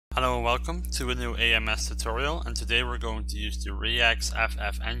Hello and welcome to a new AMS tutorial, and today we're going to use the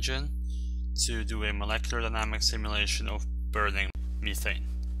ReaxFF engine to do a molecular dynamics simulation of burning methane.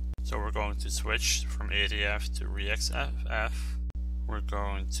 So we're going to switch from ADF to ReaxFF. We're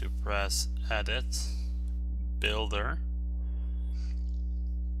going to press Edit, Builder.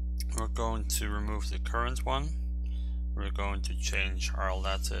 We're going to remove the current one. We're going to change our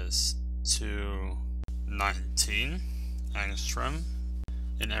lattice to 19 angstrom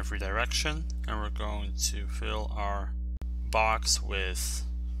in every direction, and we're going to fill our box with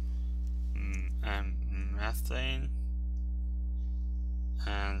methane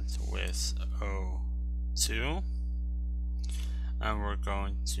and with O2, and we're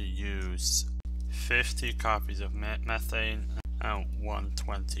going to use 50 copies of methane and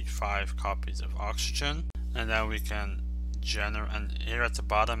 125 copies of oxygen, and then we can generate, and here at the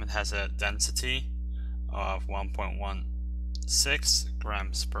bottom it has a density of 1.16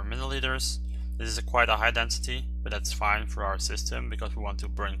 grams per milliliters. This is quite a high density, but that's fine for our system because we want to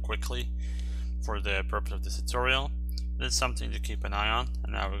burn quickly for the purpose of this tutorial. But it's something to keep an eye on.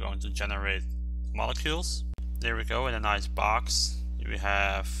 And now we're going to generate molecules. There we go, in a nice box. We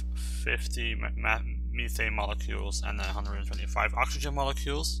have 50 methane molecules and 125 oxygen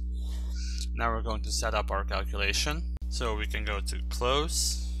molecules. Now we're going to set up our calculation. So we can go to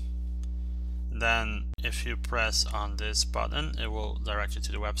close. Then if you press on this button, it will direct you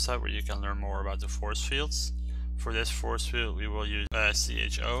to the website where you can learn more about the force fields. For this force field we will use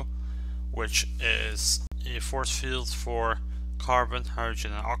CHO, which is a force field for carbon,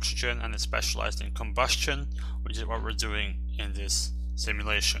 hydrogen and oxygen, and it's specialized in combustion, which is what we're doing in this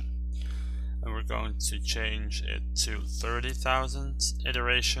simulation. And we're going to change it to 30,000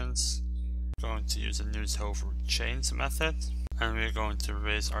 iterations. We're going to use the Newton-Over chains method, and we're going to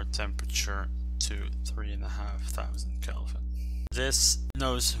raise our temperature to 3,500 Kelvin. This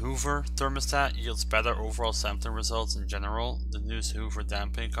Newton-Hoover thermostat yields better overall sampling results in general. The Newton-Hoover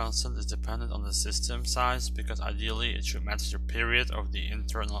damping constant is dependent on the system size because ideally it should match the period of the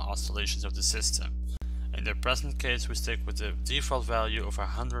internal oscillations of the system. In the present case we stick with the default value of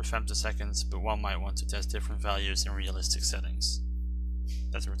 100 femtoseconds, but one might want to test different values in realistic settings.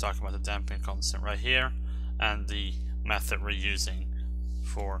 That's what we're talking about, the damping constant right here, and the method we're using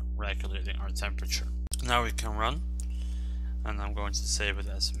for regulating our temperature. Now we can run, and I'm going to save it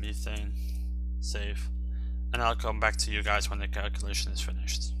as methane, save, and I'll come back to you guys when the calculation is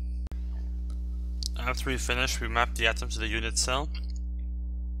finished. After we finish, we map the atom to the unit cell,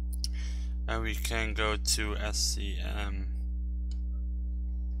 and we can go to SCM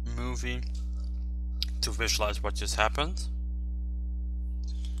movie to visualize what just happened.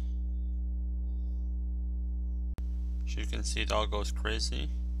 You can see it all goes crazy.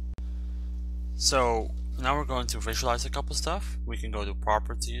 So now we're going to visualize a couple stuff. We can go to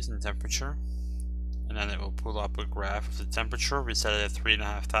properties and temperature, and then it will pull up a graph of the temperature. We set it at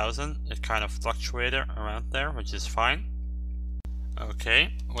 3,500. It kind of fluctuated around there, which is fine.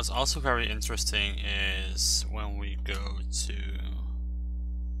 Okay, what's also very interesting is when we go to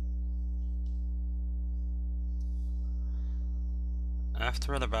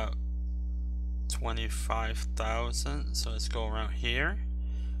after at about 25,000, so let's go around here.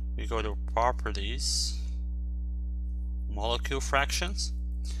 We go to properties, molecule fractions.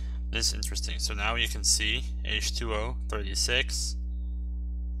 This is interesting. So now you can see H2O 36.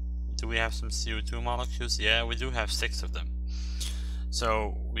 Do we have some CO2 molecules? Yeah, we do have 6 of them.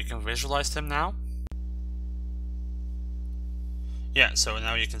 So we can visualize them now. Yeah, so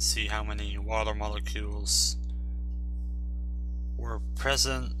now you can see how many water molecules were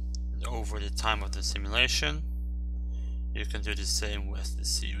present over the time of the simulation. You can do the same with the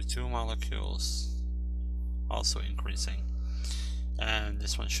CO2 molecules, also increasing, and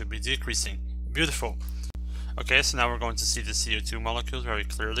this one should be decreasing. Beautiful. Okay, so now we're going to see the CO2 molecules very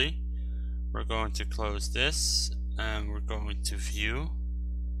clearly. We're going to close this, and we're going to view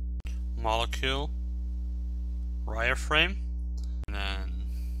molecule wireframe, and then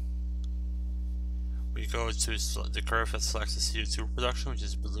we go to the curve that selects the CO2 production, which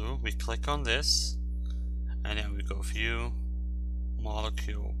is blue. We click on this, and then we go view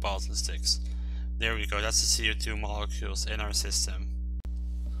molecule balls and sticks. There we go, that's the CO2 molecules in our system.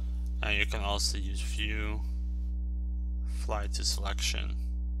 And you can also use view, fly to selection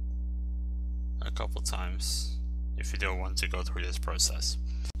a couple times if you don't want to go through this process.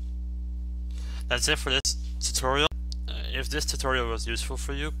 That's it for this tutorial. If this tutorial was useful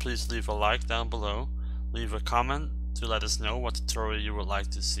for you, please leave a like down below. Leave a comment to let us know what tutorial you would like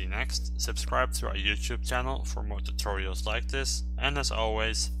to see next. Subscribe to our YouTube channel for more tutorials like this, and as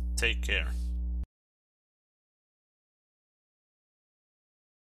always, take care.